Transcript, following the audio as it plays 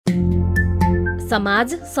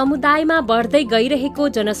समाज समुदायमा बढ्दै गइरहेको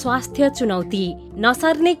जनस्वास्थ्य चुनौती,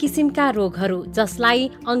 नसर्ने किसिमका रोगहरू जसलाई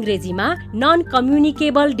अंग्रेजीमा नन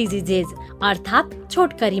कम्युनिकेबल डिजिजेज अर्थात्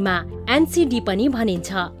छोटकरीमा एनसीडी पनि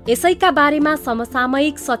भनिन्छ। यसैका बारेमा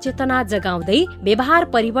समसामयिक सचेतना जगाउँदै व्यवहार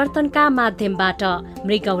परिवर्तनका माध्यमबाट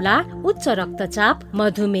मृगौला, उच्च रक्तचाप,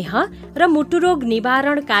 मधुमेह र मुटुरोग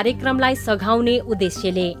निवारण कार्यक्रमलाई सघाउने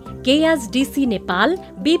उद्देश्यले केएसडीसी नेपाल,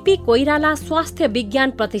 बीपी कोइराला स्वास्थ्य विज्ञान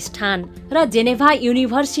प्रतिष्ठान र जेनेभा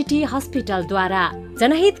युनिभर्सिटी हस्पिटलद्वारा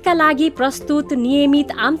जनहितका लागि प्रस्तुत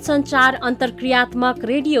नियमित आम सञ्चार अन्तर्क्रियात्मक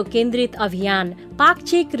रेडियो केन्द्रित अभियान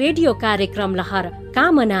पाक्षिक रेडियो कार्यक्रम लहर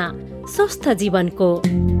कामना स्वस्थ जीवनको।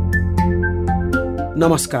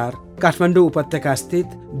 नमस्कार। काठमाडौँ उपत्यका स्थित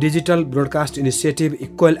digital broadcast initiative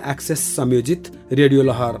equal access संयोजित रेडियो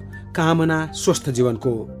लहर कामना स्वस्थ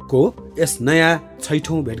जीवनको यस नयाँ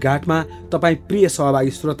 6औं भेटघाटमा तपाईँ प्रिय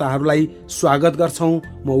सहभागी श्रोताहरूलाई स्वागत गर्छौं।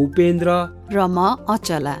 म उपेन्द्र र म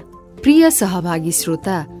अचला। प्रिय सहभागी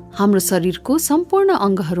श्रोता, हाम्रो शरीरको सम्पूर्ण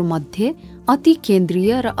अङ्गहरू मध्ये अति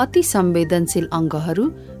केन्द्रीय र अति संवेदनशील अङ्गहरू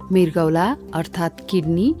मृगौला अर्थात्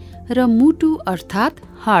किडनी र मुटु अर्थात्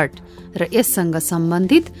हार्ट र यससँग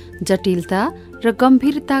सम्बन्धित जटिलता र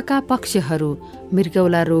गम्भीरताका पक्षहरू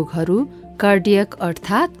मृगौला रोगहरू कार्डियक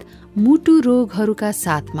अर्थात् मुटु रोगहरूका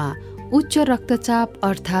साथमा उच्च रक्तचाप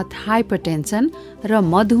अर्थात् हाइपरटेन्सन र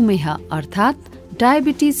मधुमेह अर्थात्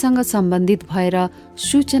डायबिटिजसँग सम्बन्धित भएर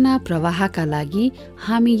सूचना प्रवाहका लागि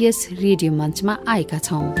हामी यस रेडियो मञ्चमा आएका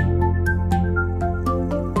छौं।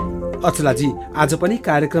 अचलाजी, आज पनि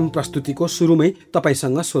कार्यक्रम प्रस्तुतिको सुरुमै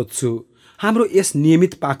तपाईसँग सोध्छु। हाम्रो यस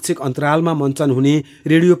नियमित पाक्षिक अन्तरालमा मञ्चन हुने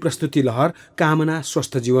रेडियो प्रस्तुति लहर कामना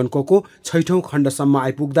स्वस्थ जीवनको 6औं खण्डसम्म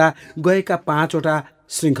आइपुग्दा गएका 5वटा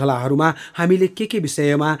श्रृङ्खलाहरूमा हामीले के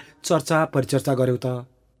विषयमा चर्चा परिचर्चा गर्यौं त?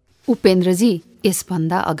 उपेन्द्रजी,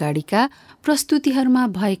 यसभन्दा अगाडिका प्रस्तुतिहरूमा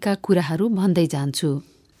भएका कुराहरू भन्दै जान्छु।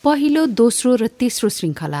 पहिलो, दोस्रो र तेस्रो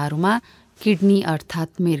श्रृङ्खलाहरूमा किडनी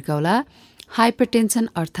अर्थात् मृगौला, हाइपरटेन्सन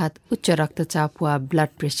अर्थात् उच्च रक्तचाप वा ब्लड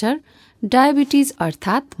प्रेसर, डायबिटिज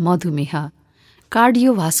अर्थात् मधुमेह,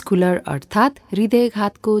 कार्डियोभास्कुलर अर्थात्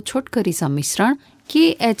हृदयघातको छोटकरी सम्मिश्रण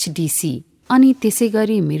केएचडीसी, अनि त्यसै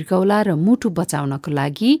गरी मृगौला र मुटु बचाउनको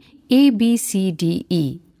लागि ABCDE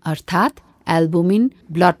अर्थात् albumin,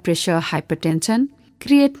 blood pressure, hypertension,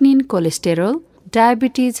 creatinine, cholesterol,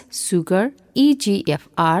 diabetes, sugar,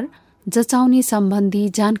 EGFR जचाउने सम्बन्धी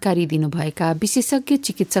जानकारी दिनुभएका विशेषज्ञ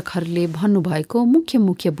चिकित्सकहरूले भन्नुभएको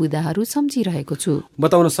मुख्य बुदाहरू सम्झिरहेको छु।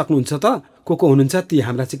 बताउन सक्नुहुन्छ त को हुनुहुन्छ ती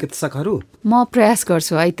हाम्रा चिकित्सकहरू? म प्रयास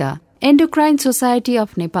गर्छु है त। एन्डोक्राइन सोसाइटी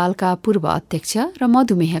अफ नेपालका पूर्व अध्यक्ष र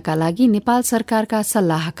मधुमेहका लागि नेपाल सरकारका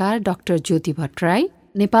सल्लाहकार डाक्टर ज्योति भट्टराई,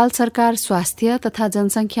 नेपाल सरकार स्वास्थ्य तथा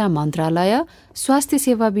जनसङ्ख्या मन्त्रालय, स्वास्थ्य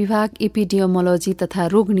सेवा विभाग, एपिडियोमोलोजी तथा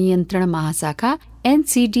रोग नियन्त्रण महाशाखा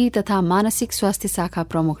एनसीडी तथा मानसिक स्वास्थ्य शाखा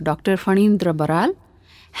प्रमुख डाक्टर फणीन्द्र बराल,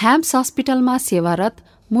 ह्याम्स हस्पिटलमा सेवारत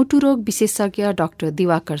मुटुरोग विशेषज्ञ डाक्टर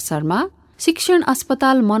दिवाकर शर्मा, शिक्षण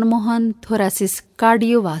अस्पताल मनमोहन थोरासिस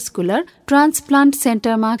कार्डियोभास्कुलर ट्रान्सप्लान्ट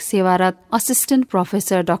सेन्टरमा सेवारत assistant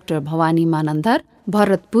professor doctor Bhawani Manandhar,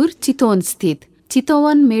 Bharatpur Chitwan स्थित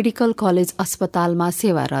चितवन मेडिकल कलेज अस्पतालमा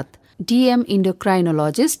सेवारत DM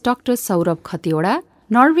इन्डोक्राइनोलोजिस्ट doctor Saurabh Khatiwada,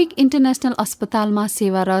 नर्विक international अस्पतालमा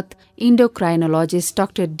सेवारत इन्डोक्राइनोलोजिस्ट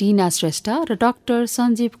डाक्टर डीना श्रेष्ठ र डाक्टर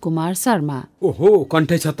सञ्जीव कुमार शर्मा। ओहो,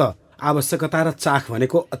 कण्ठै छ त। आवश्यकता र चाख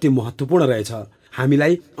भनेको अति महत्त्वपूर्ण रहेछ।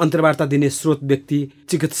 हामीलाई अन्तर्वार्ता दिने स्रोत व्यक्ति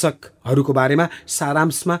चिकित्सकहरूको बारेमा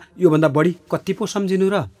सारांशमा योभन्दा बढी कति पो सम्झिनु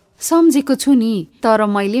र? सम्झेको छु नि, तर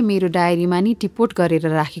मैले मेरो डायरीमा नि टिपोट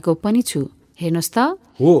गरेर राखेको पनि छु। हेर्नुहोस् त।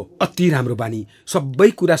 हो, अति राम्रो बानी। सबै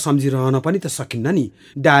कुरा सम्झिरहन पनि त सकिन्न नि।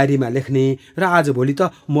 डायरीमा लेख्ने र आजभोलि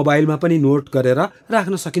त मोबाइलमा पनि नोट गरेर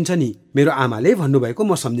राख्न सकिन्छ नि। मेरो आमाले भन्नुभएको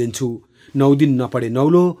म सम्झिन्छु, 9 दिन नपढे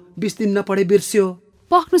नौलो, 20 दिन नपढे बिर्स्यो।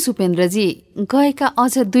 पक्नु सुपेन्द्रजी, गएका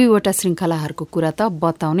अझ 2वटा श्रृङ्खलाहरूको कुरा त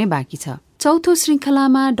बताउनै बाँकी छ। चौथो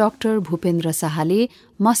श्रृङ्खलामा डाक्टर भूपेन्द्र शाहले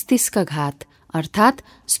मस्तिष्कघात अर्थात्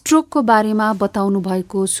स्ट्रोकको बारेमा बताउनु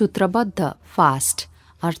भएको सूत्रबद्ध फास्ट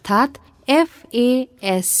अर्थात्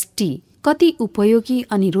FAST कति उपयोगी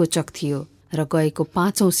अनि रोचक थियो। र गएको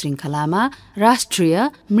 5औं श्रृङ्खलामा राष्ट्रिय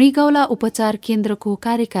मृगौला उपचार केन्द्रको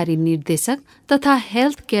कार्यकारी निर्देशक तथा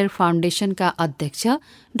हेल्थ केयर फाउन्डेसनका अध्यक्ष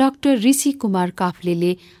डाक्टर ऋषि कुमार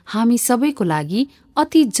काफ्लेले हामी सबैको लागि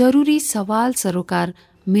अति जरुरी सवाल सरोकार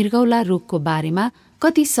मृगौला रोगको बारेमा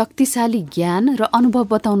कति शक्तिशाली ज्ञान र अनुभव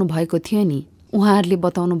बताउनु भएको थियो नि। उहाँहरूले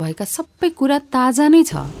बताउनु भएका सबै कुरा ताजा नै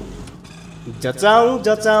छ। जचाऊ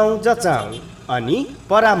अनि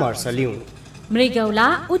परामर्श लिऊ। मृगौला,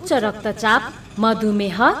 उच्च रक्तचाप,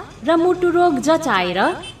 मधुमेह र मुटुरोग जचाएर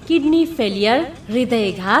किडनी फेलियर,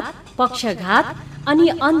 हृदयघात, पक्षघात अनि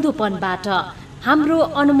अन्धोपनबाट हाम्रो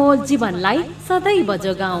अनमोल जीवनलाई सदैव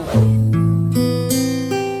जोगाऊ।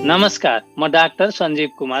 नमस्कार, म डाक्टर सञ्जीव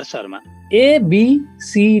कुमार शर्मा।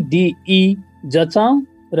 ABCDE जचाउँ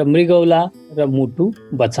र मृगौला र मुटु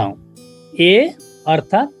बचाउँ। ए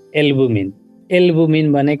अर्थात् एल्बुमिन।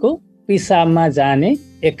 एल्बुमिन भनेको पिसाबमा जाने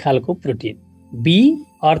एक खालको प्रोटिन। बी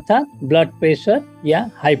अर्थात् ब्लड प्रेसर या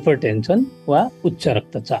हाइपरटेन्सन वा उच्च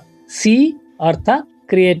रक्तचाप। सी अर्थात्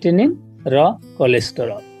क्रिएटिनिन र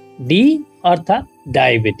कोलेस्टेरोल। डी अर्थात्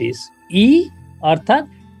डायबिटिस। ई अर्थात्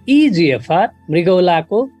EGFR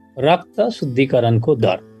मृगौलाको रक्त शुद्धिकरणको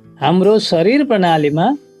दर। हाम्रो शरीर प्रणालीमा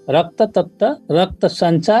रक्त तत्व, रक्त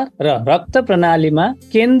सञ्चार र रक्त प्रणालीमा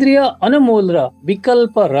केन्द्रीय अनमोल र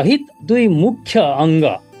विकल्प रहित दुई मुख्य अङ्ग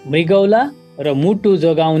मृगौला र मुटु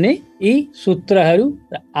जोगाउने यी सूत्रहरू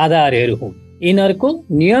र आधारहरू हुन्। यिनीहरूको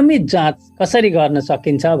नियमित जाँच कसरी गर्न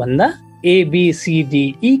सकिन्छ भन्दा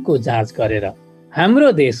ABCDE को जाँच गरेर।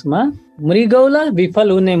 हाम्रो देशमा मृगौला विफल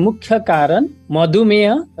हुने मुख्य कारण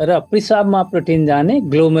मधुमेह र पिसाबमा प्रोटिन जाने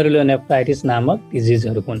ग्लोमेरुलोनेफ्राइटिस नामक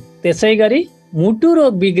डिजिजहरू हुन्। त्यसै गरी मुटु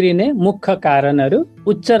रोग बिग्रिने मुख्य कारणहरू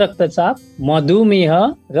उच्च रक्तचाप, मधुमेह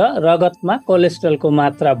र रगतमा कोलेस्ट्रोलको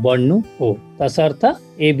मात्रा बढ्नु हो। तसर्थ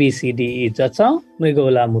ABCDE जचाउँ,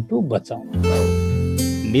 मृगौला मुटु बचाउँ।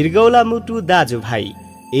 मृगौला मुटु दाजुभाइ,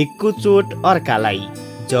 एकको चोट अर्कालाई,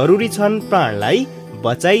 जरुरी छन् प्राणलाई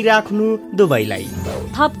बचाइराख्नु दुवैलाई।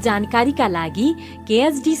 थप जानकारीका लागि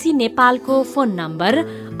KHDC नेपालको फोन नम्बर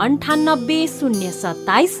 98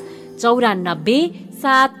 027 94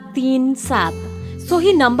 737।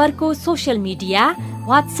 सोही नम्बरको social media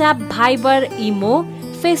WhatsApp, Viber, imo,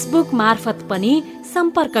 Facebook मार्फत पनि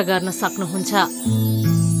सम्पर्क गर्न सक्नुहुन्छ।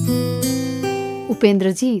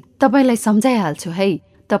 उपेन्द्रजी, तपाईलाई सम्झाइहाल्छु है।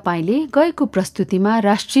 तपाईले गएको प्रस्तुतिमा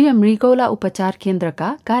राष्ट्रिय मृगौला उपचार केन्द्रका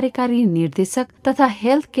कार्यकारी निर्देशक तथा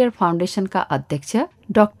हेल्थ केयर फाउन्डेसनका अध्यक्ष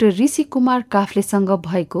डाक्टर ऋषि कुमार काफ्लेसँग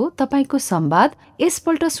भएको तपाईको संवाद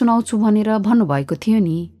यसपल्ट सुनाउँछु भनेर भन्नुभएको थियो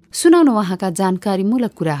नि। सुनाउनु उहाँका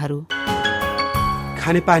जानकारीमूलक कुराहरू।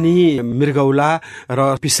 खानेपानी, मृगौला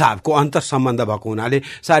र पिसाबको अन्तर सम्बन्ध भएको हुनाले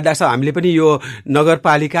सायद डाक्टर साहब हामीले पनि यो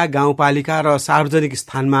नगरपालिका, गाउँपालिका र सार्वजनिक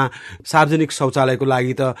स्थानमा सार्वजनिक शौचालयको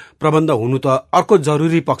लागि त प्रबन्ध हुनु त अर्को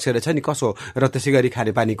जरुरी पक्ष रहेछ नि कसो, र त्यसै गरी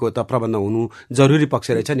खानेपानीको त प्रबन्ध हुनु जरुरी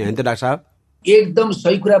पक्ष रहेछ नि, होइन त डाक्टर साहब? एकदम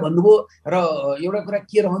सही कुरा भन्नुभयो। र एउटा कुरा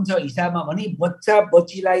के रहन्छ हिसाबमा भने बच्चा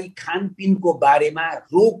बच्चीलाई खानपिनको बारेमा,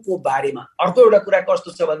 रोगको बारेमा अर्को एउटा कुरा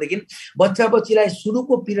कस्तो छ भनेदेखि बच्चा बच्चीलाई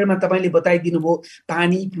सुरुको पिरियडमा तपाईँले बताइदिनु भयो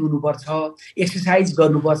पानी पिउनुपर्छ, एक्सर्साइज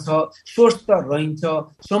गर्नुपर्छ, स्वस्थ रहन्छ,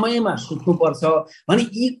 समयमा सुत्नुपर्छ भने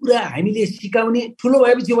यी कुरा हामीले सिकाउने ठुलो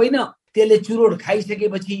भएपछि होइन। त्यसले चुरोट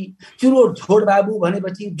खाइसकेपछि, चुरोट छोड बाबु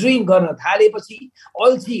भनेपछि, ड्रिङ्क गर्न थालेपछि,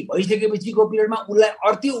 अल्छी भइसकेपछिको पिरियडमा उसलाई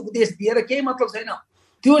अर्थी उपदेश दिएर केही मतलब छैन।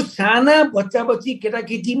 त्यो साना बच्चा बच्ची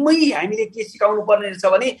केटाकेटीमै हामीले के सिकाउनु पर्ने रहेछ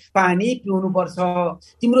भने पानी पिउनुपर्छ,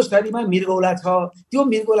 तिम्रो शरीरमा मृगौला छ, त्यो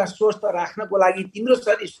मृगौला स्वस्थ राख्नको लागि, तिम्रो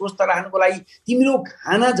शरीर स्वस्थ राख्नको लागि तिम्रो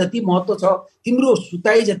खाना जति महत्त्व छ, तिम्रो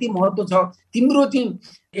सुताइ जति महत्त्व छ, तिम्रो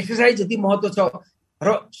एक्सर्साइज जति महत्त्व छ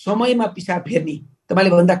र समयमा पिसाब फेर्ने।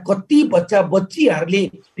 तपाईँले भन्दा कति बच्चा बच्चीहरूले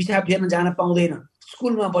पिसाब फेर्न जान पाउँदैन।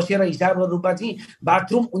 स्कुलमा बसेर हिसाबको रूपमा चाहिँ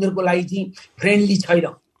बाथरुम उनीहरूको लागि चाहिँ फ्रेन्डली छैन।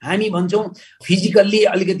 हामी भन्छौँ फिजिकल्ली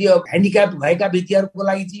अलिकति ह्यान्डिक्याप भएका व्यक्तिहरूको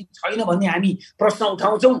लागि चाहिँ छैन भन्ने हामी प्रश्न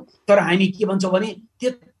उठाउँछौँ। तर हामी के भन्छौँ भने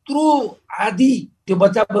त्यत्रो आदि त्यो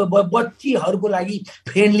बच्चीहरूको लागि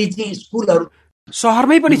फ्रेन्डली चाहिँ स्कुलहरू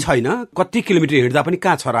सहरमै पनि छैन। कति किलोमिटर हिँड्दा पनि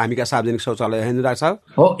कहाँ छ र हामीका सार्वजनिक शौचालय, होइन डाक्टर साहब?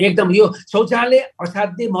 हो, एकदम। यो शौचालय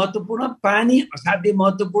असाध्यै महत्त्वपूर्ण, पानी असाध्यै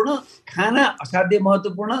महत्त्वपूर्ण, खाना असाध्यै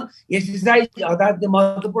महत्त्वपूर्ण, एक्सर्साइज असाध्यै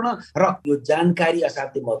महत्त्वपूर्ण र यो जानकारी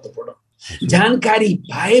असाध्यै महत्त्वपूर्ण। जानकारी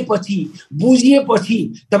भएपछि,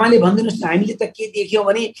 बुझिएपछि तपाईँले भनिदिनुहोस् न, हामीले त के देख्यौँ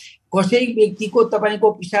भने कसै व्यक्तिको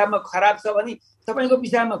तपाईँको पिसाबमा खराब छ भने तपाईँको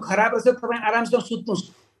पिसाबमा खराब रहेछ, तपाईँ आरामसँग सुत्नुहोस्।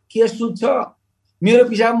 के सुत्छ? मेरो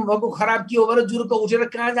पिसाबमा भएको खराब के हो भनेर जुरुक्क उठेर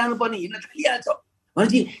कहाँ जानुपर्ने हिँड्न थालिहाल्छ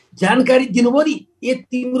भनेपछि जानकारी दिनुभयो नि, ए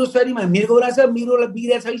तिम्रो शरीरमा मृगौला छ, मृगौला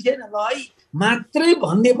बिग्रिया छैन ल है मात्रै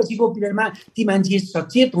भन्नेपछिको पिरियडमा ती मान्छे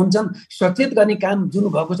सचेत हुन्छन्। सचेत गर्ने काम जुन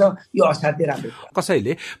भएको छ यो असाध्यै राम्रो।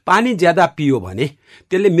 कसैले पानी ज्यादा पियो भने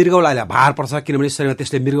त्यसले मृगौलालाई भार पर्छ, किनभने शरीरमा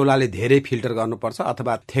त्यसले मृगौलाले धेरै फिल्टर गर्नुपर्छ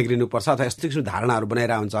अथवा थेग्रिनुपर्छ अथवा यस्तो किसिमको धारणाहरू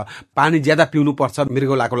बनाइरहेको हुन्छ। पानी ज्यादा पिउनुपर्छ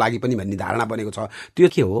मृगौलाको लागि पनि भन्ने धारणा बनेको छ। त्यो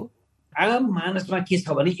के हो? आम मानसमा के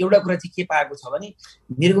छ भने एउटा कुरा चाहिँ के पाएको छ भने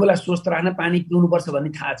मृगौला स्वस्थ राख्न पानी पिउनुपर्छ भन्ने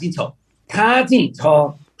थाहा चाहिँ छ।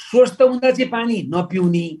 स्वस्थ हुँदा चाहिँ पानी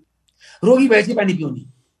नपिउने, रोगी भएपछि पानी पिउने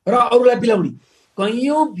र अरूलाई पिलाउने,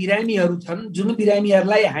 कैयौँ बिरामीहरू छन् जुन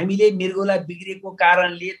बिरामीहरूलाई हामीले मृगौला बिग्रेको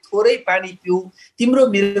कारणले थोरै पानी पिऊ, तिम्रो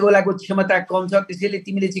मृगौलाको क्षमता कम छ त्यसैले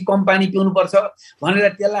तिमीले चाहिँ कम पानी पिउनुपर्छ भनेर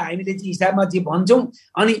त्यसलाई हामीले चाहिँ हिसाबमा चाहिँ भन्छौँ।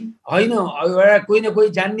 अनि होइन, एउटा कोही न कोही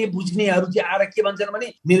जान्ने बुझ्नेहरू चाहिँ आएर के भन्छन् भने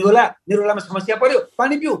मृगौलामा समस्या पर्यो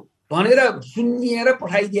पानी पिऊ भनेर सुन्निएर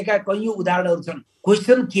पठाइदिएका कैयौँ उदाहरणहरू छन्।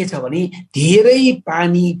 क्वेसन के छ भने धेरै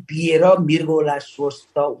पानी पिएर मृगौला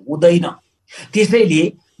स्वस्थ हुँदैन। त्यसैले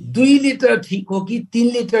 2 लिटर ठिक हो कि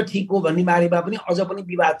 3 लिटर ठिक हो भन्ने बारेमा पनि अझ पनि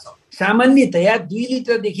विवाद छ। सामान्यतया 2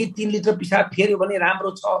 लिटरदेखि 3 लिटर पिसाब फेर्यो भने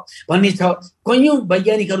राम्रो छ भन्ने छ। कैयौँ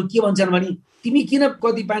वैज्ञानिकहरू के भन्छन् भने तिमी किन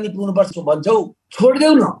कति पानी पिउनुपर्छ भन्छौ,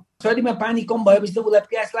 छोडिदेऊ न, शरीरमा पानी कम भएपछि त उसलाई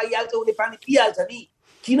प्यास लागिहाल्छ, उसले पानी पिइहाल्छ नि,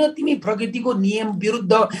 किन तिमी प्रकृतिको नियम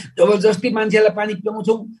विरुद्ध जबरजस्ती मान्छेलाई पानी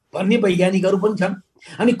पियाउँछौ भन्ने वैज्ञानिकहरू पनि छन्।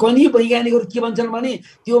 अनि कति वैज्ञानिकहरू के भन्छन् भने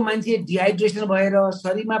त्यो मान्छे डिहाइड्रेसन भएर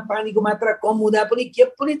शरीरमा पानीको मात्रा कम हुँदा पनि के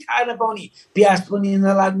पनि थाहा नपाउने, प्यास पनि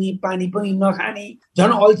नलाग्ने, पानी पनि नखाने,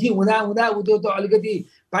 झन् अल्छी हुँदा हुँदा उतो त अलिकति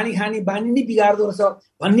पानी खाने बानी नै बिगार्दो रहेछ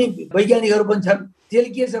भन्ने वैज्ञानिकहरू पनि छन्। त्यसले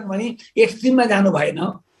के छन् भने एक्सट्रिममा जानु भएन,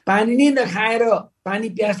 पानी नै नखाएर पानी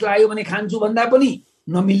प्यास लाग्यो भने खान्छु भन्दा पनि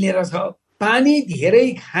नमिल्ने रहेछ। पानी धेरै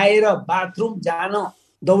खाएर बाथरुम जान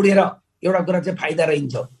दौडेर एउटा कुरा चाहिँ फाइदा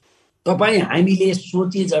रहन्छ। तपाईँ हामीले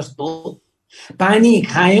सोचे जस्तो पानी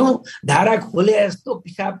खायौँ धारा खोले जस्तो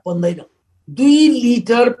पिसाब बन्दैन। 2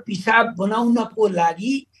 लिटर पिसाब बनाउनको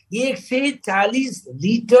लागि 140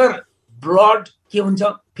 लिटर ब्लड के हुन्छ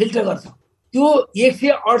फिल्टर गर्छ। त्यो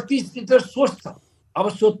 138 लिटर सोच्छ। अब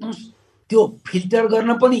सोच्नुहोस्, त्यो फिल्टर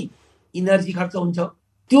गर्न पनि इनर्जी खर्च हुन्छ,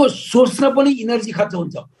 त्यो सोच्न पनि इनर्जी खर्च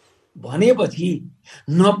हुन्छ भनेपछि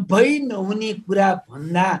 90 नहुने कुरा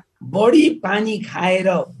भन्दा बढी पानी खाएर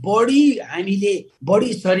हामीले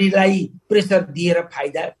बढी शरीरलाई प्रेसर दिएर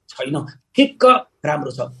फाइदा छैन। ठिक्क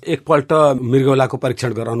राम्रो छ। एकपल्ट मृगौलाको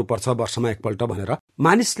परीक्षण गराउनुपर्छ वर्षमा एकपल्ट भनेर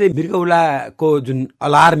मानिसले मृगौलाको जुन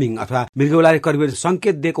अलार्मिङ अथवा मृगौलाले करिब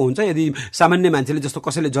संकेत दिएको हुन्छ। यदि सामान्य मान्छेले जस्तो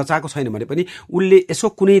कसैले जचाएको छैन भने पनि उसले यसो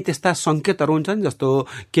कुनै त्यस्ता संकेतहरू हुन्छन् जस्तो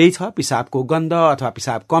केही छ, पिसाबको गन्ध अथवा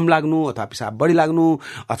पिसाब कम लाग्नु अथवा पिसाब बढी लाग्नु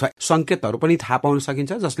अथवा संकेतहरू पनि थाहा पाउन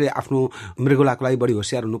सकिन्छ जसले आफ्नो मृगौलाको लागि बढी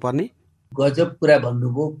होशियार हुनुपर्ने? गजब कुरा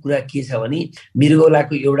भन्नुभयो। कुरा के छ भने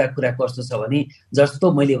मृगौलाको एउटा कुरा कस्तो छ भने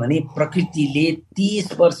जस्तो मैले भने प्रकृतिले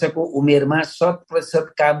 30 वर्षको उमेरमा 100%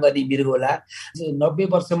 काम गर्ने मृगौला 90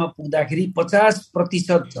 वर्षमा पुग्दाखेरि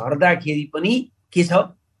 50% झर्दाखेरि पनि के छ,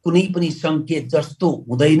 कुनै पनि संकेत जस्तो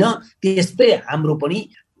हुँदैन। त्यस्तै हाम्रो पनि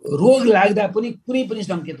रोग लाग्दा पनि कुनै पनि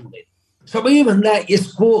संकेत हुँदैन। सबैभन्दा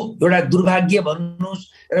यसको एउटा दुर्भाग्य भन्नुहोस्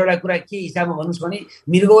र एउटा कुरा के हिसाबमा भन्नुहोस् भने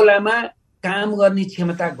मृगौलामा काम गर्ने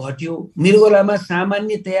क्षमता घट्यो, मृगौलामा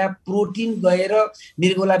सामान्यतया प्रोटिन गएर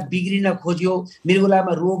मृगौला बिग्रिन खोज्यो,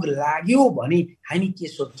 मृगौलामा रोग लाग्यो भने हामी के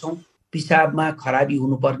सोच्छौँ, पिसाबमा खराबी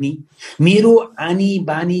हुनुपर्ने, मेरो आनी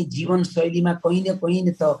बानी जीवनशैलीमा कहीँ न कहीँ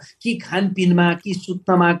त कि खानपिनमा कि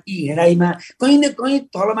सुत्नमा कि हिँडाइमा कहीँ न कहीँ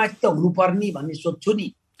तलमाथि त हुनुपर्ने भन्ने सोध्छु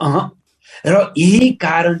नि। र यही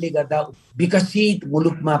कारणले गर्दा विकसित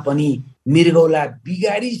मुलुकमा पनि मृगौला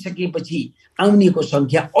बिगारिसकेपछि आउनेको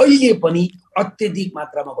संख्या अहिले पनि अत्यधिक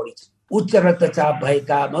मात्रामा बढी छ। उच्च रक्तचाप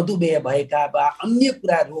भएका, मधुमेह भएका वा अन्य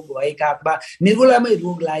कुरा रोग भएका वा मृगौलामै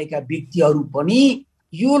रोग लागेका व्यक्तिहरू पनि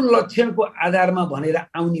यो लक्षणको आधारमा भनेर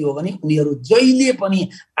आउने हो भने उनीहरू जहिले पनि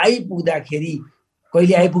आइपुग्दाखेरि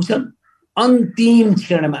कहिले आइपुग्छन्, अन्तिम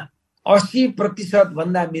क्षणमा 80%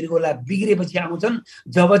 भन्दा मृगौला बिग्रेपछि आउँछन्।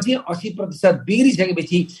 जब चाहिँ 80%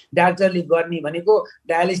 बिग्रिसकेपछि डाक्टरले गर्ने भनेको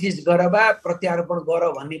डायलिसिस गर वा प्रत्यारोपण गर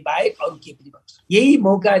भन्ने बाहेक अरू के पनि भन्छ। यही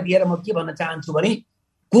मौका दिएर म के भन्न चाहन्छु भने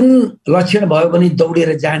कुन लक्षण भयो भने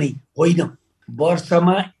दौडेर जाने होइन,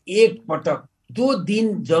 वर्षमा एकपटक जो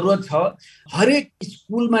दिन जरुरत छ। हरेक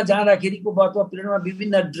स्कुलमा जाँदाखेरिको वर्तमान पिरियडमा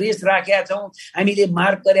विभिन्न ड्रेस राखेका छौँ, हामीले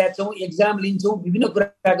मार्क गरेका छौँ, एक्जाम लिन्छौँ, विभिन्न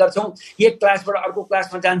कुरा गर्छौँ, एक क्लासबाट अर्को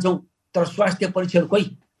क्लासमा जान्छौँ, तर स्वास्थ्य परीक्षण कोही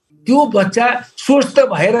त्यो बच्चा स्वस्थ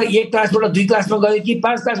भएर एक क्लासबाट 2 क्लासमा गयो कि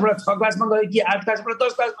 5 क्लासबाट 6 क्लासमा गयो कि 8 क्लासबाट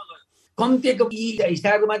 10 क्लासमा गयो, कम्तीको यी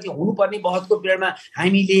हिसाबमा चाहिँ हुनुपर्ने बहसको पिरियडमा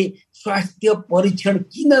हामीले स्वास्थ्य परीक्षण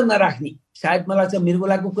किन नराख्ने? सायद मलाई चाहिँ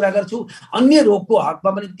मृगौलाको कुरा गर्छु, अन्य रोगको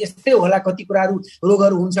हकमा पनि त्यस्तै होला। कति कुराहरू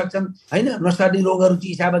रोगहरू हुन सक्छन् होइन, नसर्ने रोगहरू चाहिँ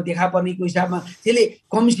हिसाबमा देखा पर्नेको हिसाबमा त्यसले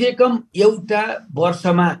कमसे कम एउटा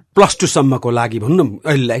वर्षमा +2 सम्मको लागि भनौँ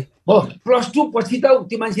अहिलेलाई हो, +2 पछि त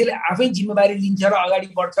त्यो मान्छेले आफै जिम्मेवारी लिन्छ र अगाडि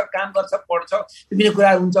बढ्छ, काम गर्छ, पढ्छ, विभिन्न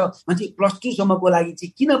कुराहरू हुन्छ। मान्छे +2 सम्मको लागि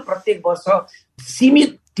चाहिँ किन प्रत्येक वर्ष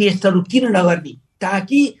सीमित टेस्टहरू किन नगर्ने,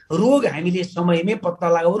 ताकि रोग हामीले समयमै पत्ता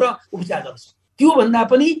लगाऊ र उपचार गर्छ। त्यो भन्दा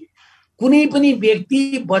पनि कुनै पनि व्यक्ति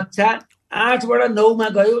बच्चा 8बाट 9मा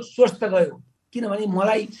गयो स्वस्थ गयो, किनभने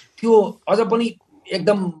मलाई त्यो अझ पनि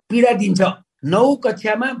एकदम पीडा दिन्छ। 9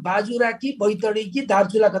 कक्षामा बाजुराकी बैतडी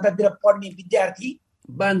दार्चुला कतातिर पढ्ने विद्यार्थी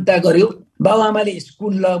बान्ता गर्यो। बाबुआमाले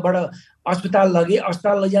स्कुलबाट अस्पताल लगे।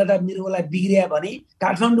 अस्पताल लैजाँदा मृगौला बिग्रिया भने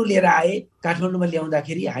काठमाडौँ लिएर आए। काठमाडौँमा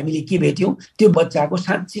ल्याउँदाखेरि हामीले के भेट्यौँ? त्यो बच्चाको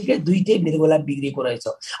साँच्चीकै दुईटै मृगौला बिग्रिएको रहेछ।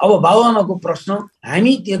 अब बाबुआमाको प्रश्न,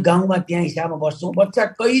 हामी त्यो गाउँमा त्यहाँ हिसाबमा बस्छौँ, बच्चा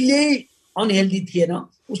कहिल्यै अनहेल्दी थिएन,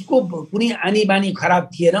 उसको कुनै आनी बानी खराब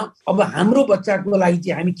थिएन। अब हाम्रो बच्चाको लागि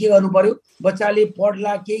चाहिँ हामी के गर्नु पर्यो? बच्चाले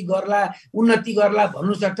पढ्ला, केही गर्ला, उन्नति गर्ला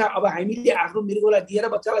भन्नु सक्छ। अब हामीले आफ्नो मृगौला दिएर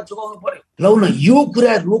बच्चालाई जोगाउनु पर्यो। लौ न, यो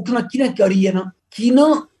कुरा रोक्न किन गरिएन? किन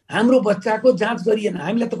हाम्रो बच्चाको जाँच गरिएन?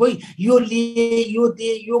 हामीलाई त खोइ यो लिए, यो दे,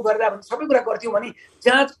 यो गर्दा सबै कुरा गर्थ्यौँ भने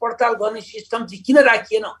जाँच पडताल गर्ने सिस्टम चाहिँ किन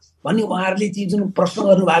राखिएन भन्ने उहाँहरूले चाहिँ जुन प्रश्न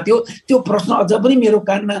गर्नुभएको थियो, त्यो प्रश्न अझ पनि मेरो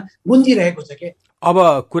कानमा गुन्जिरहेको छ। के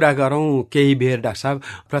अब कुरा गरौँ केही बेर डाक्टर साहब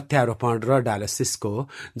प्रत्यारोपण र डायलिसिसको।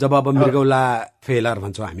 जब अब मृगौला फेलर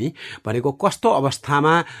भन्छौँ हामी, भनेको कस्तो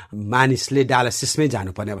अवस्थामा मानिसले डायलिसिसमै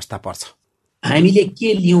जानुपर्ने अवस्था पर्छ? हामीले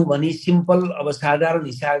के लियौँ भने सिम्पल, अब साधारण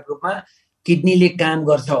हिसाबको रूपमा किडनीले काम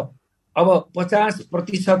गर्छ। अब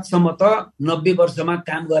 50% त 90 वर्षमा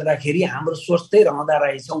काम गर्दाखेरि हाम्रो स्वस्थै रहँदा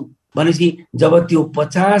रहेछौँ भनेपछि जब त्यो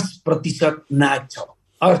 50% नाग्छ,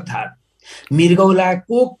 अर्थात्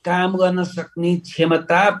मृगौलाको काम गर्न सक्ने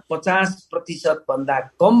क्षमता 50% भन्दा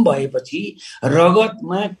कम भएपछि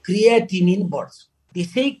रगतमा क्रियाटिनिन बढ्छ।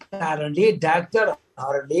 त्यसै कारणले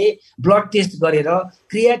डाक्टरहरूले ब्लड टेस्ट गरेर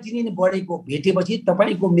क्रियाटिनिन बढेको भेटेपछि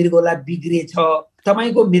तपाईँको मृगौला बिग्रेछ,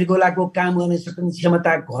 तपाईँको मृगौलाको काम गर्न सक्ने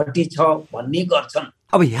क्षमता घटेछ भन्ने गर्छन्।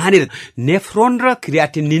 अब यहाँनिर नेफ्रोन र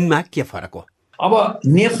क्रियाटिनिनमा के फरक हो? अब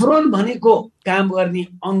नेफ्रोन भनेको काम गर्ने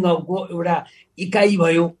अङ्गको एउटा इकाइ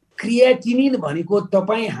भयो। क्रियाटिनिन भनेको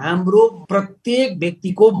तपाईँ हाम्रो प्रत्येक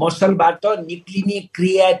व्यक्तिको मसलबाट निक्लिने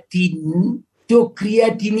क्रियाटिनिन, त्यो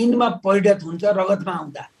क्रियाटिनिनमा परिणत हुन्छ रगतमा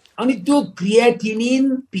आउँदा। अनि त्यो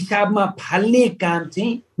क्रियाटिनिन पिसाबमा फाल्ने काम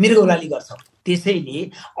चाहिँ मृगौलाले गर्छ। त्यसैले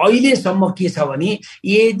अहिलेसम्म के छ भने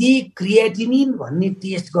यदि क्रियाटिनिन भन्ने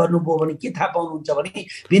टेस्ट गर्नुभयो भने के थाहा पाउनुहुन्छ भने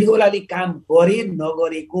मृगौलाले काम गरे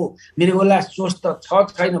नगरेको, मृगौला स्वस्थ छ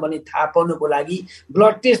छैन भन्ने थाहा पाउनको लागि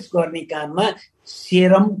ब्लड टेस्ट गर्ने काममा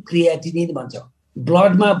सेरम क्रियाटिनिन भन्छ,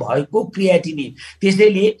 ब्लडमा भएको क्रियाटिनिन।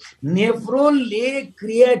 त्यसैले नेफ्रोनले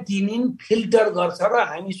क्रियाटिनिन फिल्टर गर्छ र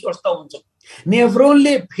हामी स्वस्थ हुन्छौँ।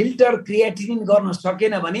 नेफ्रोनले फिल्टर क्रियाटिनिन गर्न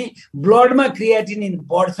सकेन भने ब्लडमा क्रियाटिनिन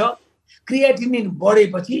बढ्छ। क्रियाटिनिन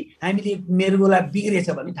बढेपछि हामीले मृगौला बिग्रेछ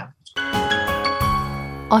भन्ने थाहा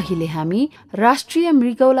पाउँछौँ। अहिले हामी राष्ट्रिय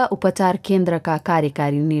मृगौला उपचार केन्द्रका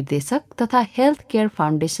कार्यकारी निर्देशक तथा हेल्थ केयर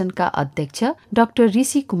फाउन्डेसनका अध्यक्ष डाक्टर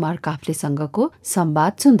ऋषि कुमार काफ्लेसँगको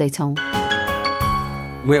संवाद सुन्दैछौँ।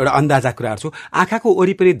 म एउटा अन्दाजा कुरा गर्छु, आँखाको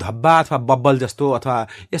वरिपरि धब्बा अथवा बब्बल जस्तो अथवा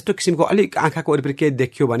यस्तो किसिमको अलिक आँखाको वरिपरि केही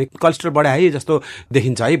देखियो भने कोलेस्ट्रोल बढाए जस्तो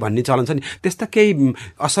देखिन्छ है भन्ने चलन छ नि, त्यस्ता केही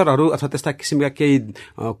असरहरू अथवा त्यस्ता किसिमका केही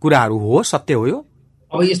कुराहरू हो, सत्य हो यो?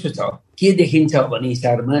 अब यस्तो छ, के देखिन्छ भने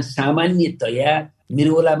हिसाबमा सामान्यतया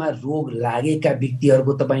मृगौलामा रोग लागेका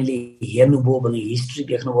व्यक्तिहरूको तपाईँले हेर्नुभयो भने हिस्ट्री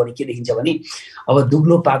देख्नुभयो भने के देखिन्छ भने अब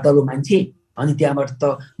दुब्लो पातलो मान्छे, अनि त्यहाँबाट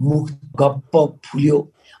त मुख गप्प फुल्यो,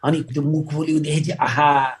 अनि त्यो मुख फुल्योदेखि चाहिँ आहा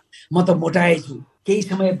म त मोटाएछु, केही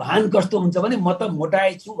समय भान कस्तो हुन्छ भने म त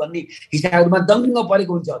मोटाएछु भन्ने हिसाबमा दङ्ग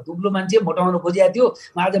परेको हुन्छ। दुब्लो मान्छे मोटाउन खोजेको थियो,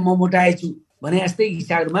 आज म मोटाएछु भने जस्तै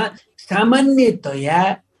हिसाबमा सामान्यतया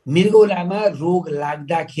मृगौलामा रोग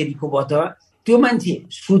लाग्दाखेरिकोबाट त्यो मान्छे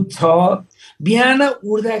सुत्छ, बिहान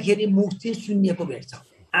उठ्दाखेरि मुख चाहिँ सुन्निएको भेट्छ,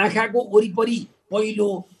 आँखाको वरिपरि पहिलो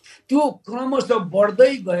त्यो क्रमशः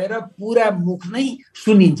बढ्दै गएर पुरा मुख नै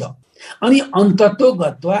सुनिन्छ, अनि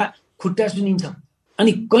अन्ततोगत्वा खुट्टा सुनिन्छ।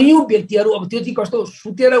 अनि कयौं व्यक्तिहरू अब त्यो चाहिँ कस्तो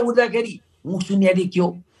सुतेर उठ्दाखेरि मुख सुन्या देखियो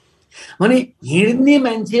भने हिँड्ने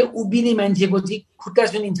मान्छे उभिने मान्छेको चाहिँ खुट्टा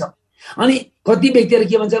सुनिन्छ। अनि कति व्यक्तिहरू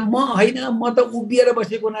के भन्छन्, म होइन म त उभिएर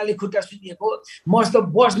बसेको हुनाले खुट्टा सुनिएको, म त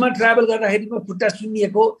बसमा ट्राभल गर्दाखेरि म खुट्टा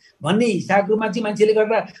सुनिएको भन्ने हिसाबमा चाहिँ मान्छेले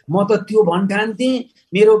गर्दा म त त्यो भन्ठान्थेँ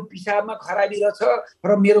मेरो पिसाबमा खराबी रहेछ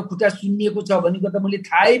र मेरो खुट्टा सुनिएको छ भनेको त मैले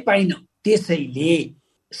थाहै पाइनँ। त्यसैले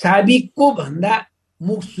साबिकको भन्दा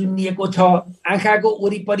मुख सुनिएको छ, आँखाको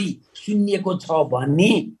वरिपरि सुनिएको छ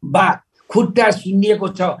भन्ने बात, खुट्टा सुनिएको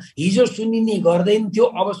छ, हिजो सुनिने गर्दैन थियो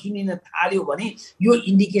अब सुनिन थाल्यो भने यो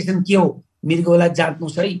इन्डिकेसन के हो? मृगौला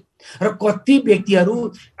जाँच्नुहोस् है। र कति व्यक्तिहरू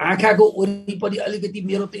आँखाको वरिपरि अलिकति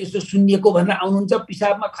मेरो त यसो सुनिएको भनेर आउनुहुन्छ,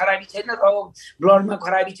 पिसाबमा खराबी छैन, ब्लडमा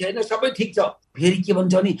खराबी छैन, सबै ठिक छ। फेरि के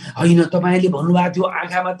भन्छ भने होइन तपाईँले भन्नुभएको थियो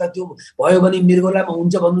आँखामा त त्यो भयो भने मृगौलामा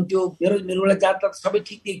हुन्छ भन्नुहुन्थ्यो, मेरो मृगौला जाँच्दा सबै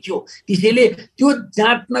ठिक देखियो। त्यसैले त्यो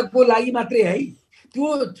जाँच्नको लागि मात्रै है,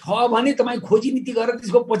 त्यो छ भने तपाईँ खोजी नीति गरेर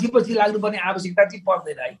त्यसको पछि लाग्नुपर्ने आवश्यकता चाहिँ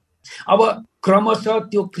पर्दैन है। अब क्रमशः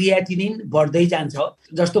त्यो क्रियाटिनिन बढ्दै जान्छ।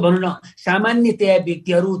 जस्तो भनौँ न, सामान्यतया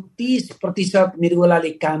व्यक्तिहरू 30% मृगौलाले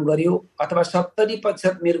काम गर्यो अथवा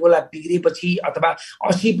 70% मृगौला बिग्रिएपछि अथवा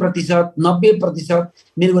 80%, 90%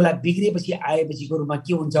 मृगौला बिग्रिएपछि आएपछिको रूपमा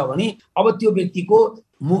के हुन्छ भने अब त्यो व्यक्तिको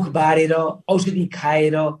मुख बारेर औषधि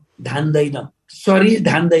खाएर धान्दैन, शरीर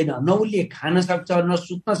धान्दैन, न उसले खान सक्छ, न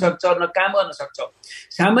सुत्न सक्छ, न काम गर्न सक्छ।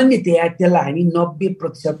 सामान्यतया त्यसलाई हामी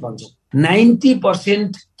 90% भन्छौँ।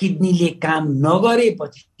 90% किडनीले काम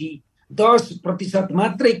नगरेपछि 10%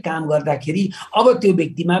 मात्रै काम गर्दाखेरि अब त्यो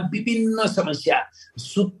व्यक्तिमा विभिन्न समस्या,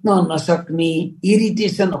 सुत्न नसक्ने,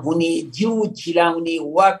 इरिटेसन हुने, जिउ चिलाउने,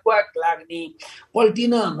 वाक लाग्ने,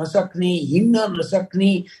 पल्टिन नसक्ने, हिँड्न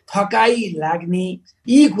नसक्ने, थकाइ लाग्ने,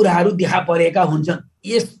 यी कुराहरू देखा परेका हुन्छन्।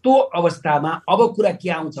 यस्तो अवस्थामा अब कुरा के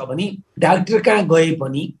आउँछ भने डाक्टर कहाँ गए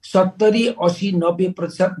पनि 70, 80,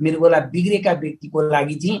 90% मृगौला बिग्रेका व्यक्तिको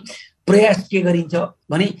लागि चाहिँ प्रयास के गरिन्छ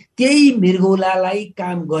भने त्यही मृगौलालाई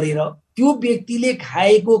काम गरेर त्यो व्यक्तिले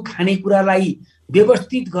खाएको खानेकुरालाई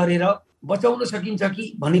व्यवस्थित गरेर बचाउन सकिन्छ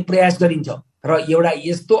कि भन्ने प्रयास गरिन्छ। र एउटा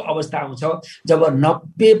यस्तो अवस्था आउँछ जब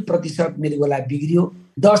 90% मृगौला बिग्रियो,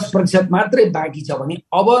 10% मात्रै बाँकी छ भने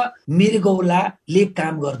अब मृगौलाले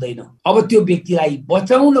काम गर्दैन। अब त्यो व्यक्तिलाई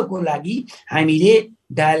बचाउनको लागि हामीले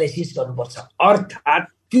डायलिसिस गर्नुपर्छ।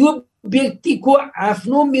 अर्थात् त्यो व्यक्तिको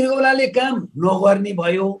आफ्नो मृगौलाले काम नगर्ने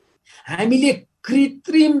भयो, हामीले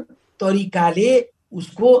कृत्रिम तरिकाले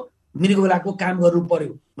उसको मृगौलाको काम गर्नु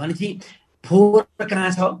पर्यो। भनेपछि फोहोर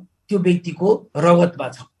कहाँ छ? त्यो व्यक्तिको रगतमा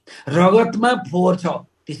छ, रगतमा फोहोर छ।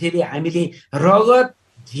 त्यसैले हामीले रगत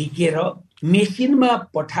झिकेर मेसिनमा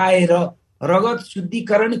पठाएर रगत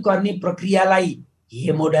शुद्धिकरण गर्ने प्रक्रियालाई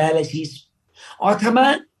हेमोडायलिसिस अथवा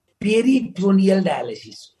पेरिटोनियल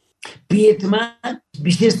डायलिसिस, पेटमा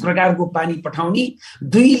विशेष प्रकारको पानी पठाउने,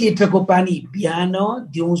 2 लिटरको पानी बिहान,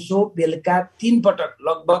 दिउँसो, बेलुका 3 पटक,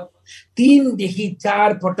 लगभग 3 देखि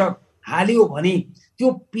 4 पटक हाल्यो भने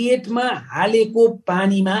त्यो पेटमा हालेको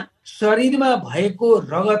पानीमा शरीरमा भएको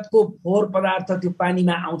रगतको फोहोर पदार्थ त्यो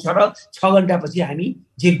पानीमा आउँछ र 6 घण्टापछि हामी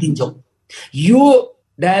झिक्दिन्छौँ। यो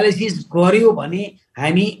डायलिसिस गर्यो भने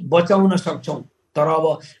हामी बचाउन सक्छौँ। तर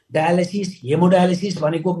अब डायलिसिस, हेमोडायलिसिस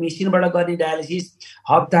भनेको मेसिनबाट गर्ने डायलिसिस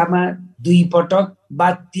हप्तामा 2 पटक वा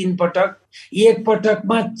 3 पटक, 1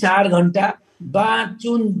 पटकमा 4 घण्टा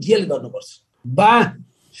बाँचुन्जेल गर्नुपर्छ।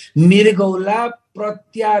 मृगौला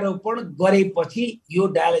प्रत्यारोपण गरेपछि यो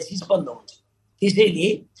डायलिसिस बन्द हुन्छ। त्यसैले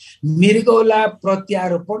मृगौला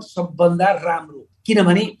प्रत्यारोपण सबभन्दा राम्रो,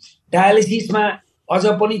 किनभने डायलिसिसमा अझ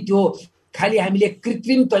पनि त्यो खालि हामीले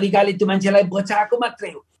कृत्रिम तरिकाले त्यो मान्छेलाई बचाएको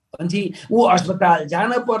मात्रै हो। भनेपछि ऊ अस्पताल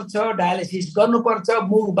जान पर्छ, डायलिसिस गर्नुपर्छ,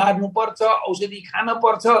 मुख बार्नुपर्छ, औषधि खान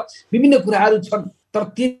पर्छ, विभिन्न कुराहरू छन्। तर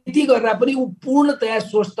त्यति गर्दा पनि ऊ पूर्णतया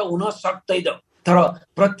स्वस्थ हुन सक्दैन। तर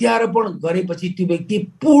प्रत्यारोपण गरेपछि त्यो व्यक्ति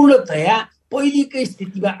पूर्णतया पहिलेकै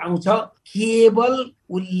स्थितिमा आउँछ, केवल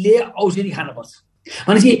उसले औषधि खानुपर्छ।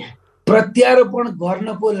 भनेपछि प्रत्यारोपण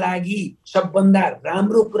गर्नको लागि सबभन्दा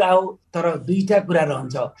राम्रो कुरा हो, तर 2टा कुरा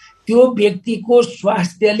रहन्छ। त्यो व्यक्तिको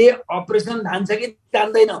स्वास्थ्यले अपरेसन धान्छ कि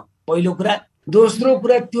धान्दैन, पहिलो कुरा। दोस्रो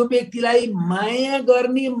कुरा, त्यो व्यक्तिलाई माया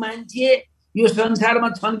गर्ने मान्छे यो संसारमा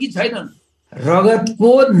छन् कि छैनन्।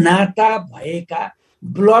 रगतको नाता भएका,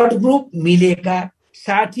 ब्लड ग्रुप मिलेका,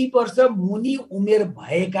 60 वर्ष मुनि उमेर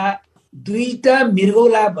भएका, 2टा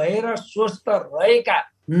मृगौला भएर स्वस्थ रहेका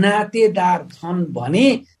नातेदार छन् भने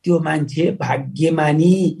त्यो मान्छे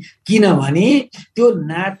भाग्यमानी। किनभने त्यो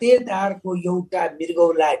नातेदारको एउटा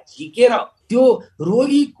मृगौला झिकेर त्यो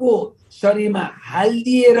रोगीको शरीरमा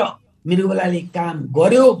हालिदिएर मृगौलाले काम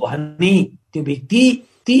गर्यो भने त्यो व्यक्ति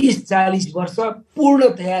 30-40 वर्ष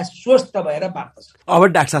पूर्णतया स्वस्थ भएर बाँच्छ। अब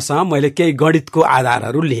डाक्टर साहब, मैले केही गणितको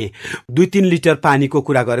आधारहरू लिएँ। 2-3 लिटर पानीको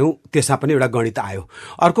कुरा गऱ्यौँ, त्यसमा पनि एउटा गणित आयो।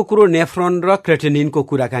 अर्को कुरो नेफ्रोन र क्रेटिनिनको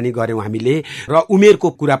कुराकानी गऱ्यौँ हामीले, र उमेरको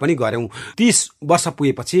कुरा पनि गऱ्यौँ। 30 वर्ष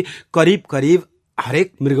पुगेपछि करिब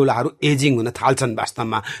हरेक मृगौलाहरू एजिङ हुन थाल्छन्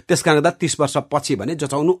वास्तवमा। त्यसकारण गर्दा 30 वर्ष पछि भने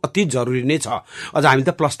जचाउनु अति जरुरी नै छ। अझ हामी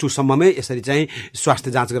त +2 सम्ममै यसरी चाहिँ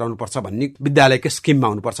स्वास्थ्य जाँच गराउनुपर्छ भन्ने विद्यालयकै स्किममा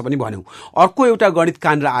हुनुपर्छ पनि भन्यौँ। अर्को एउटा गणित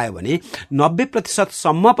कहाँनिर आयो भने 90%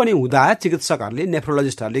 सम्म पनि हुँदा चिकित्सकहरूले,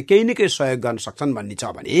 नेफ्रोलोजिस्टहरूले केही न केही सहयोग गर्न सक्छन् भन्ने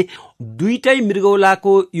छ भने 2टै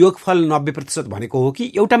मृगौलाको योगफल 90% भनेको हो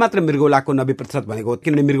कि एउटा मात्र मृगौलाको 90% भनेको हो?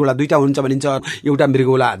 किनभने मृगौला 2टा हुन्छ भनिन्छ, एउटा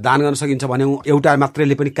मृगौला दान गर्न सकिन्छ भन्यौँ, एउटा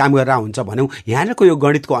मात्रैले पनि काम गरेर हुन्छ भन्यौँ। यहाँको यो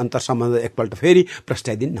गणितको अन्तर सम्बन्ध एकपल्ट फेरि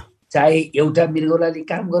प्रस्ताइदिनु न। चाहे एउटा मृगौलाले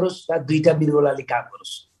काम गरोस् वा 2टा मृगौलाले काम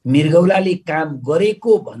गरोस्, मृगौलाले काम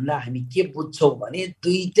गरेको भन्दा हामी के बुझ्छौँ भने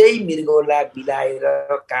 2टै मृगौला मिलाएर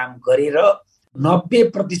काम गरेर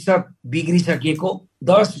 90% बिग्रिसकेको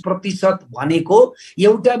 10% भनेको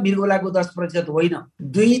एउटा मृगौलाको 10% होइन,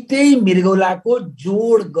 दुईटै मृगौलाको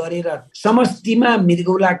जोड गरेर समष्टिमा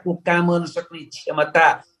मृगौलाको काम गर्न सक्ने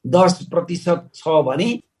क्षमता 10% छ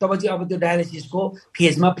भने तब चाहिँ अब त्यो डायलिसिसको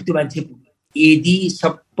फेजमा त्यो मान्छे पुग्यो। यदि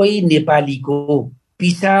सबै नेपालीको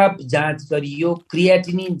पिसाब जाँच गरियो,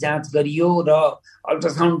 क्रियाटिनिन जाँच गरियो र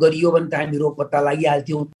अल्ट्रासाउन्ड गरियो भने त हामी रोग पत्ता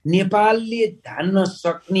लागिहाल्थ्यो। नेपालले धान्न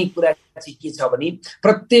सक्ने कुरा चाहिँ के छ भने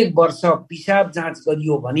प्रत्येक वर्ष पिसाब जाँच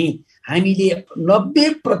गरियो भने हामीले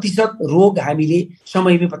 90% रोग हामीले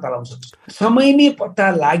समयमै पत्ता लगाउन सक्छौँ। समयमै पत्ता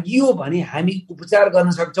लाग्यो भने हामी उपचार गर्न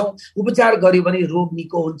सक्छौँ। उपचार गर्यो भने रोग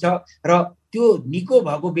निको हुन्छ र त्यो निको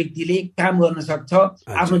भएको व्यक्तिले काम गर्न सक्छ,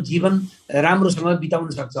 आफ्नो जीवन राम्रोसँग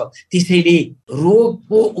बिताउन सक्छ। त्यसैले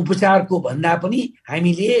रोगको उपचारको भन्दा पनि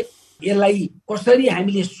हामीले यसलाई कसरी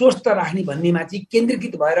हामीले स्वस्थ राख्ने भन्नेमा चाहिँ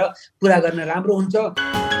केन्द्रीकृत भएर कुरा गर्न राम्रो हुन्छ।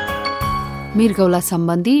 मृगौला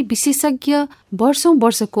सम्बन्धी विशेषज्ञ वर्षौं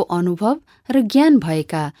वर्षको अनुभव र ज्ञान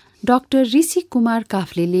भएका डाक्टर ऋषि कुमार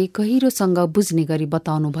काफ्लेले गहिरोसँग बुझ्ने गरी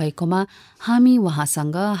बताउनु भएकोमा हामी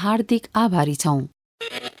उहाँसँग हार्दिक आभारी छौं।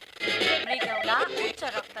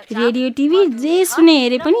 रेडियो टिभी जे सुने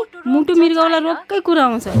हेरे पनि मुटु मृगौला रोगकै कुरा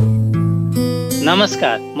आउँछ।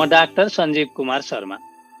 नमस्कार, म डाक्टर सञ्जीव कुमार शर्मा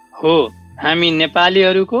हो। हामी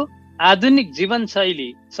नेपालीहरूको आधुनिक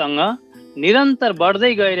जीवनशैलीसँग निरन्तर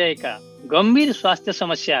बढ्दै गइरहेका गम्भीर स्वास्थ्य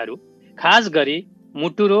समस्याहरू, खास गरी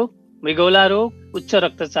मुटु रोग, मृगौला रोग, उच्च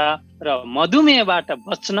रक्तचाप र मधुमेहबाट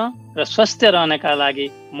बच्न र स्वस्थ रहनका लागि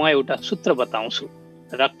म एउटा सूत्र बताउँछु।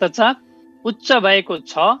 रक्तचाप उच्च भएको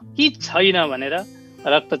छ कि छैन भनेर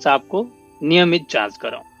रक्तचापको नियमित जाँच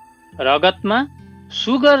गरौँ। रगतमा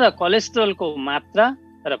सुगर र कोलेस्ट्रोलको मात्रा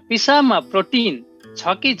र पिसाबमा प्रोटिन छ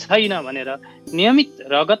कि छैन भनेर नियमित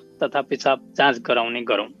रगत तथा पिसाब जाँच गराउने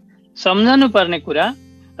गरौँ। सम्झनु पर्ने कुरा,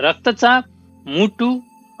 रक्तचाप, मुटु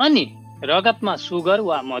अनि रगतमा सुगर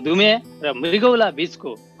वा मधुमेह र मृगौला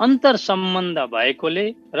बीचको अन्तर सम्बन्ध भएकोले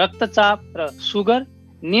रक्तचाप र सुगर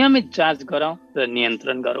नियमित जाँच गरौँ र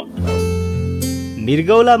नियन्त्रण गरौँ।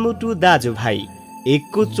 मृगौला मुटु दाजुभाइ,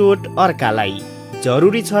 एकको चोट अर्कालाई,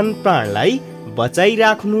 जरुरी छन् प्राणलाई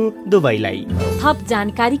बचाइराख्नु दुवैलाई। थप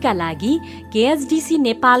जानकारीका लागि केएचडीसी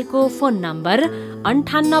नेपालको फोन नम्बर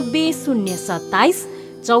 98 027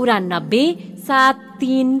 94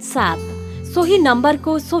 737। सोही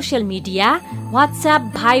नम्बरको social media WhatsApp,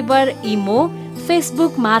 Viber, imo,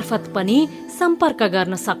 Facebook मार्फत पनि सम्पर्क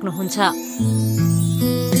गर्न सक्नुहुन्छ।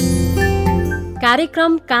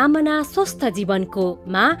 कार्यक्रम कामना स्वस्थ जीवनको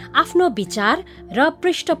मा आफ्नो विचार र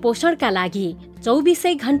पृष्ठपोषणका लागि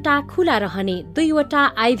 24 घण्टा खुला रहने 2वटा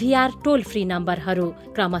आइभीआर टोल फ्री नम्बरहरू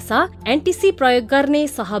क्रमशः एनटिसी प्रयोग गर्ने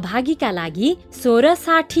सहभागीका लागि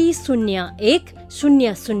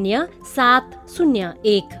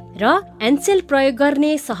 1660100701 र एनसेल प्रयोग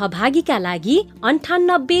गर्ने सहभागीका लागि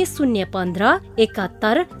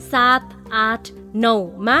 9801717789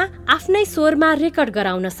 मा आफ्नै स्वरमा रेकर्ड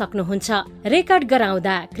गराउन सक्नुहुन्छ। रेकर्ड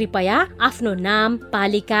गराउँदा कृपया आफ्नो नाम,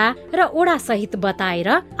 पालिका र ओडा सहित बताएर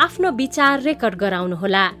आफ्नो विचार रेकर्ड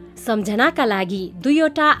गराउनुहोला। सम्झनाका लागि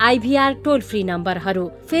 2वटा आइभीआर टोल फ्री नम्बरहरू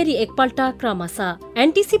फेरि एकपल्ट क्रमशः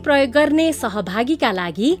एनटिसी प्रयोग गर्ने सहभागीका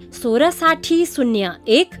लागि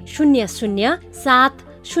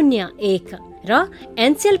 1660100701 र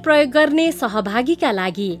एनसेल प्रयोग गर्ने सहभागीका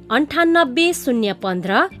लागि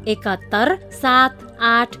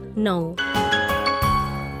 9801717789।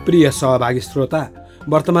 प्रिय सहभागी श्रोता,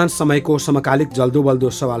 वर्तमान समयको समकालिक जल्दोबल्दो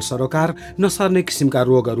सवाल सरोकार नसर्ने किसिमका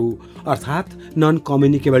रोगहरू अर्थात् नन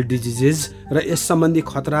कम्युनिकेबल डिजिजेज र यस सम्बन्धी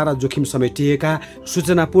खतरा र जोखिम समेटिएका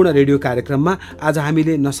सूचनापूर्ण रेडियो कार्यक्रममा आज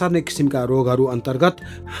हामीले नसर्ने किसिमका रोगहरू अन्तर्गत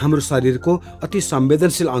हाम्रो शरीरको अति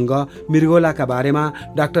संवेदनशील अङ्ग मृगौलाका बारेमा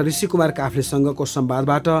डाक्टर ऋषि कुमार काफ्लेसँगको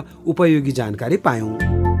संवादबाट उपयोगी जानकारी पायौं।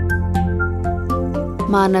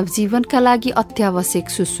 मानव जीवनका लागि अत्यावश्यक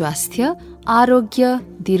सुस्वास्थ्य, आरोग्य,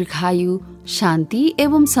 दीर्घायु, शान्ति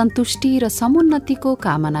एवं सन्तुष्टि र समुन्नतिको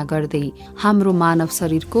कामना गर्दै हाम्रो मानव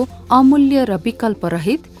शरीरको अमूल्य र विकल्प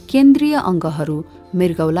रहित केन्द्रीय अङ्गहरू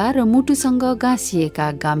मृगौला र मुटुसँग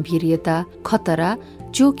गाँसिएका गम्भीर्यता, खतरा,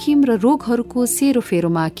 जोखिम र रोगहरूको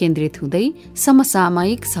सेरोफेरोमा केन्द्रित हुँदै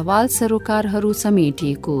समसामयिक सवाल सरोकारहरू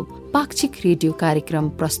समेटिएको पाक्षिक रेडियो कार्यक्रम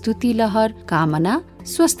प्रस्तुति लहर कामना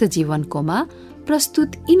स्वस्थ जीवनकोमा प्रस्तुत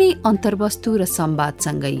यिनै अन्तर्वस्तु र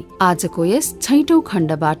संवादसँगै आजको यस 6औं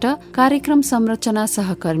खण्डबाट कार्यक्रम संरचना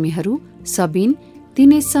सहकर्मीहरू सबिन,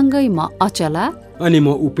 दिनेशसँगै म अचला अनि म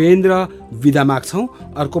उपेन्द्र विदा माग्छौं।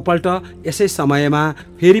 अर्कोपल्ट यसै समयमा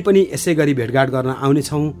फेरि पनि यसै गरी भेटघाट गर्न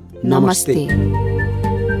आउनेछौं। नमस्ते।